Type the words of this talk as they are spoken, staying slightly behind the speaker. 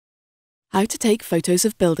How to take photos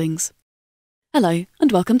of buildings. Hello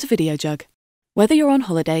and welcome to Videojug. Whether you're on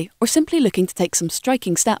holiday or simply looking to take some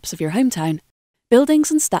striking snaps of your hometown, buildings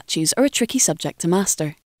and statues are a tricky subject to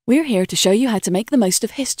master. We're here to show you how to make the most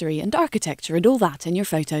of history and architecture and all that in your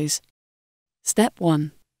photos. Step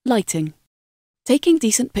 1. Lighting. Taking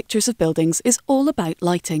decent pictures of buildings is all about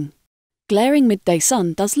lighting. Glaring midday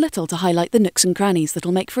sun does little to highlight the nooks and crannies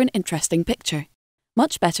that'll make for an interesting picture.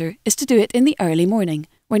 Much better is to do it in the early morning,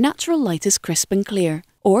 where natural light is crisp and clear,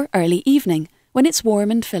 or early evening, when it's warm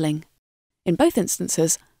and filling. In both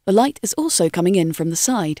instances, the light is also coming in from the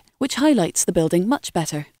side, which highlights the building much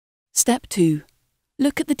better. Step 2.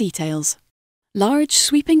 Look at the details. Large,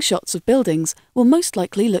 sweeping shots of buildings will most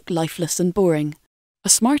likely look lifeless and boring. A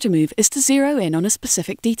smarter move is to zero in on a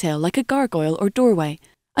specific detail like a gargoyle or doorway,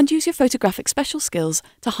 and use your photographic special skills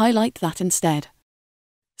to highlight that instead.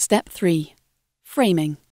 Step 3.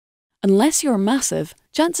 Framing. Unless you're massive,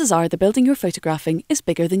 chances are the building you're photographing is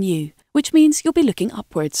bigger than you, which means you'll be looking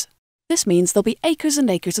upwards. This means there'll be acres and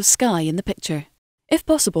acres of sky in the picture. If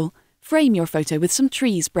possible, frame your photo with some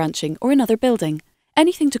trees branching or another building,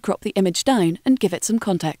 anything to crop the image down and give it some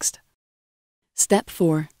context. Step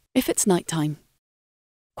 4. If it's nighttime.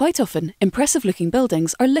 Quite often, impressive-looking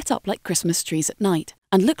buildings are lit up like Christmas trees at night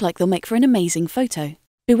and look like they'll make for an amazing photo.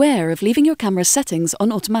 Beware of leaving your camera's settings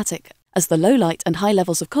on automatic, as the low light and high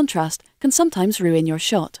levels of contrast can sometimes ruin your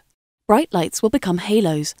shot. Bright lights will become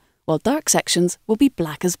halos, while dark sections will be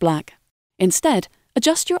black as black. Instead,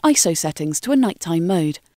 adjust your ISO settings to a nighttime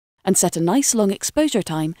mode, and set a nice long exposure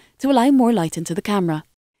time to allow more light into the camera.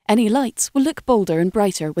 Any lights will look bolder and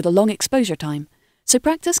brighter with a long exposure time, so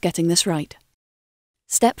practice getting this right.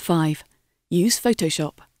 Step 5. Use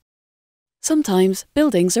Photoshop. Sometimes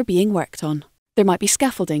buildings are being worked on. There might be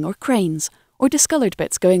scaffolding or cranes, or discoloured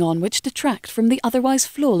bits going on which detract from the otherwise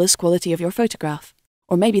flawless quality of your photograph.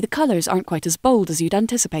 Or maybe the colours aren't quite as bold as you'd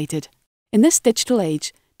anticipated. In this digital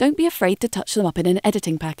age, don't be afraid to touch them up in an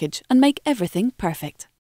editing package and make everything perfect.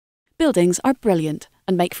 Buildings are brilliant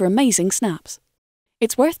and make for amazing snaps.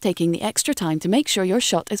 It's worth taking the extra time to make sure your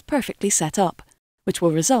shot is perfectly set up, which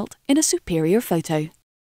will result in a superior photo.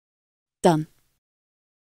 Done.